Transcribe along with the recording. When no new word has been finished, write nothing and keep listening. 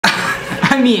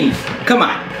I mean, come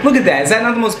on. Look at that. Is that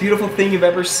not the most beautiful thing you've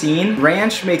ever seen?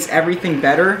 Ranch makes everything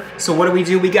better. So what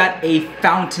do? We got a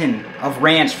fountain of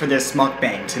ranch for this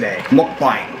mukbang today.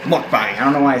 MukBang. I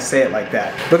don't know why I say it like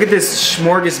that. Look at this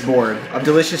smorgasbord of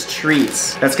delicious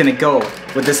treats that's gonna go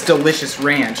with this delicious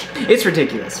ranch. It's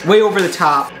ridiculous. Way over the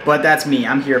top, but that's me.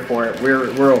 I'm here for it.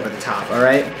 We're over the top, all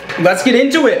right? Let's get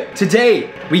into it.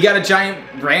 Today, we got a giant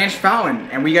ranch fountain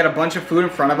and we got a bunch of food in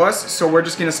front of us. So we're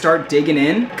just gonna start digging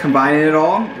in, combining it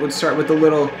all. We'll start with the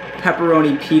little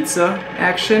pepperoni pizza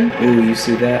action. Ooh, you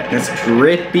see that? That's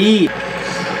drippy.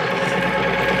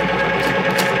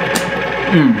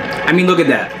 I mean, look at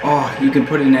that. Oh, you can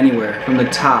put it in anywhere. From the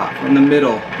top, from the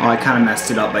middle. Oh, I kind of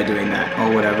messed it up by doing that.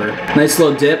 Oh, whatever. Nice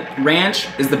little dip. Ranch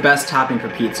is the best topping for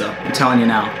pizza. I'm telling you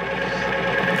now.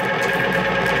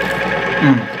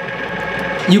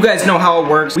 You guys know how it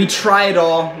works. We try it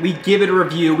all. We give it a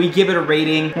review. We give it a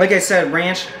rating. Like I said,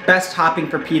 ranch, best topping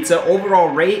for pizza. Overall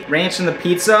rate, ranch and the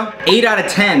pizza, 8 out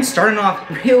of 10. Starting off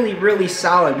really, really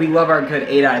solid. We love our good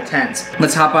 8 out of 10s.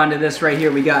 Let's hop onto this right here.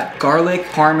 We got garlic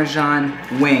Parmesan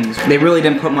wings. They really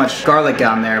didn't put much garlic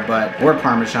on there, or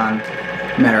Parmesan,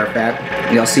 matter of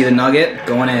fact. Y'all see the nugget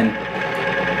going in.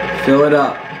 Fill it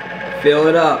up. Fill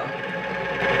it up.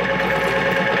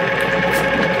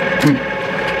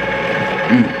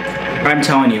 I'm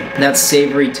telling you, that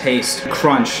savory taste,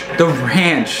 crunch, the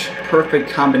ranch, perfect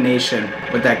combination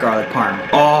with that garlic parm.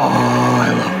 Oh, I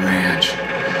love ranch.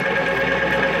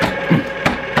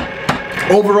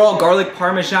 Overall, garlic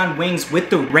Parmesan wings with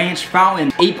the ranch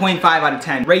fountain, 8.5 out of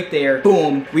 10. Right there,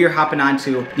 boom, we are hopping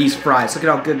onto these fries. Look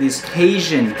at how good these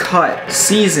Cajun cut,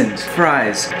 seasoned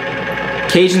fries.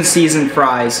 Cajun seasoned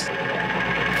fries.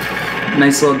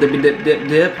 Nice little dippy dip, dip,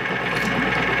 dip.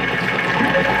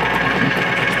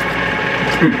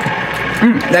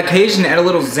 That Cajun add a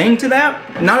little zing to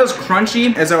that. Not as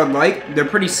crunchy as I would like. They're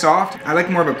pretty soft. I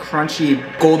like more of a crunchy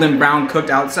golden brown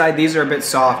cooked outside. These are a bit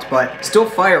soft, but still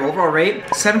fire. Overall rate,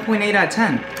 7.8 out of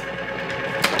 10.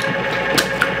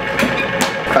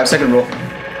 5-second rule.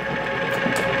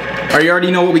 You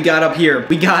already know what we got up here.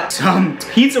 We got some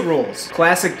pizza rolls.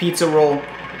 Classic pizza roll.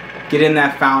 Get in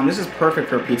that fountain. This is perfect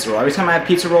for a pizza roll. Every time I have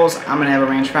pizza rolls, I'm gonna have a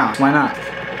ranch fountain. Why not?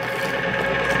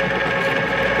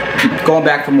 Going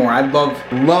back for more. I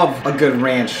love a good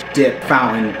ranch dip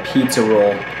fountain pizza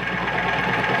roll.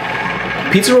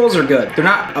 Pizza rolls are good. They're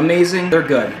not amazing, they're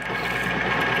good.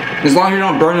 As long as you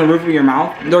don't burn the roof of your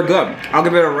mouth, they're good. I'll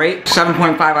give it a rate,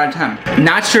 7.5 out of 10.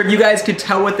 Not sure if you guys could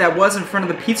tell what that was in front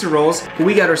of the pizza rolls, but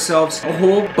we got ourselves a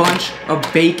whole bunch of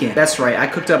bacon. That's right, I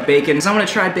cooked up bacon, so I'm gonna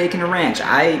try bacon and ranch.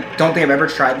 I don't think I've ever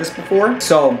tried this before,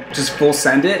 so just full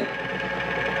send it.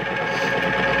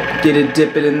 Get it,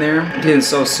 dip it in there. Getting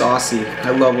so saucy. I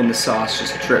love when the sauce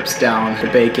just drips down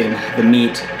the bacon, the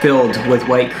meat, filled with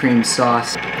white cream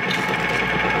sauce.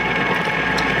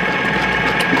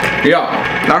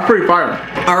 Yeah, that's pretty fire.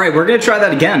 All right, we're gonna try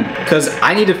that again because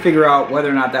I need to figure out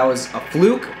whether or not that was a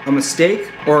fluke, a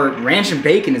mistake, or ranch and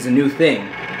bacon is a new thing.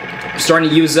 I'm starting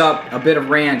to use up a bit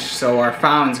of ranch, so our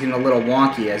fountain's getting a little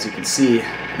wonky, as you can see.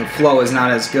 The flow is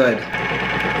not as good.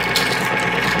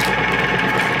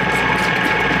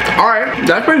 Alright,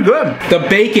 that's pretty good. The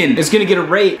bacon is gonna get a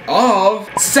rate of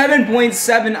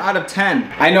 7.7 out of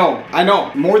 10. I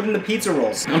know, more than the pizza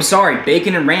rolls. I'm sorry,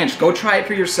 bacon and ranch, go try it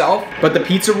for yourself. But the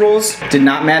pizza rolls did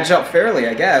not match up fairly,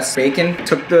 I guess. Bacon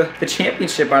took the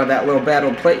championship out of that little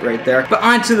battle plate right there. But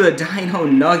onto the dino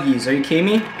nuggies, are you kidding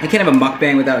me? I can't have a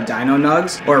mukbang without dino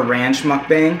nugs, or a ranch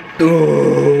mukbang.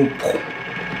 Ooh.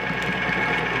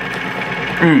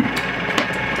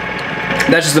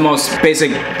 That's just the most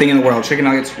basic thing in the world. Chicken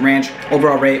nuggets, ranch,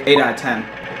 overall rate, 8 out of 10.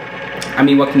 I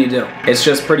mean, what can you do? It's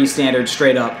just pretty standard,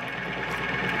 straight up.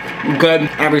 Good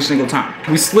every single time.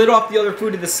 We slid off the other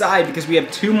food to the side because we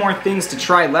have 2 more things to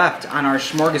try left on our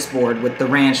smorgasbord with the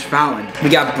ranch fountain. We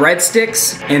got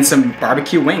breadsticks and some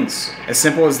barbecue wings. As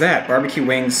simple as that. Barbecue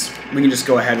wings, we can just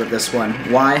go ahead with this one.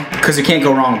 Why? Because you can't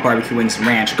go wrong with barbecue wings and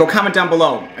ranch. Go comment down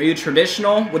below. Are you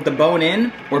traditional with the bone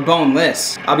in or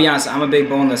boneless? I'll be honest, I'm a big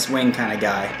boneless wing kind of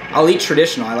guy. I'll eat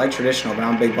traditional, I like traditional, but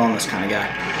I'm a big boneless kind of guy.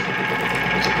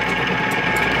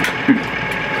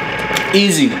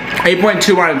 Easy.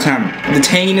 8.2 out of 10. The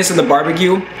tanginess of the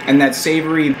barbecue and that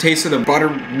savory taste of the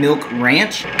buttermilk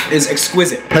ranch is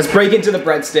exquisite. Let's break into the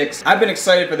breadsticks. I've been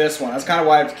excited for this one. That's kind of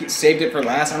why I've saved it for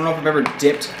last. I don't know if I've ever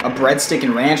dipped a breadstick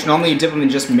in ranch. Normally you dip them in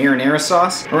just marinara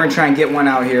sauce. We're gonna try and get one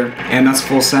out here, and that's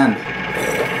full send.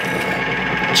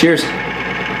 Cheers.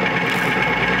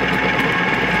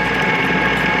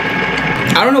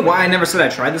 I don't know why I never said I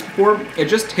tried this before. It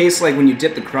just tastes like when you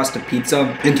dip the crust of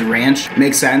pizza into ranch.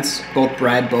 Makes sense. Both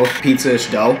bread, both pizza-ish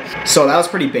dough. So that was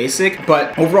pretty basic,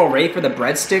 but overall rate for the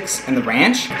breadsticks and the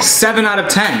ranch, 7 out of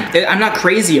 10. I'm not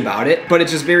crazy about it, but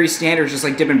it's just very standard, just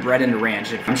like dipping bread into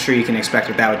ranch. I'm sure you can expect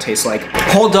what that would taste like.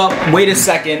 Hold up, wait a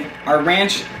second. Our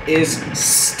ranch is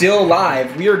still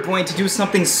live. We are going to do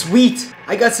something sweet.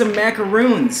 I got some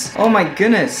macaroons. Oh my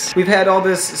goodness. We've had all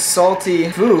this salty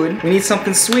food. We need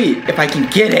something sweet. If I can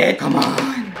get it, come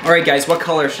on. All right guys, what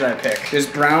color should I pick? There's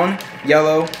brown,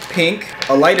 yellow, pink,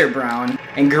 a lighter brown,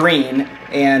 and green,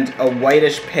 and a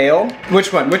whitish pale.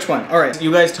 Which one, which one? All right,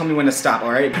 you guys tell me when to stop,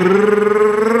 all right?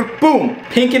 Boom,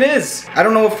 pink it is. I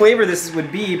don't know what flavor this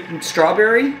would be,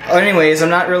 strawberry? Anyways, I'm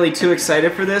not really too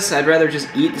excited for this. I'd rather just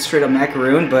eat the straight up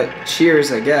macaroon, but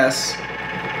cheers, I guess.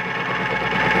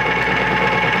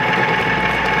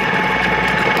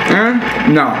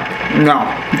 No,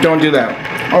 don't do that.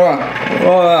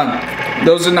 Hold on.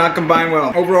 Those did not combine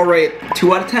well. Overall rate,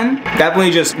 2 out of 10.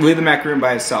 Definitely just leave the macaroon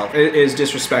by itself. It is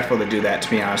disrespectful to do that, to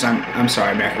be honest. I'm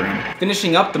sorry, macaroon.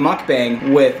 Finishing up the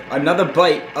mukbang with another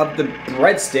bite of the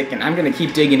breadstick, and I'm gonna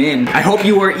keep digging in. I hope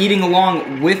you are eating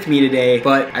along with me today,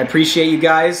 but I appreciate you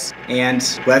guys,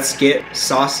 and let's get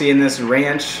saucy in this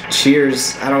ranch.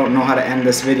 Cheers. I don't know how to end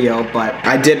this video, but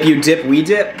I dip, you dip, we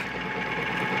dip.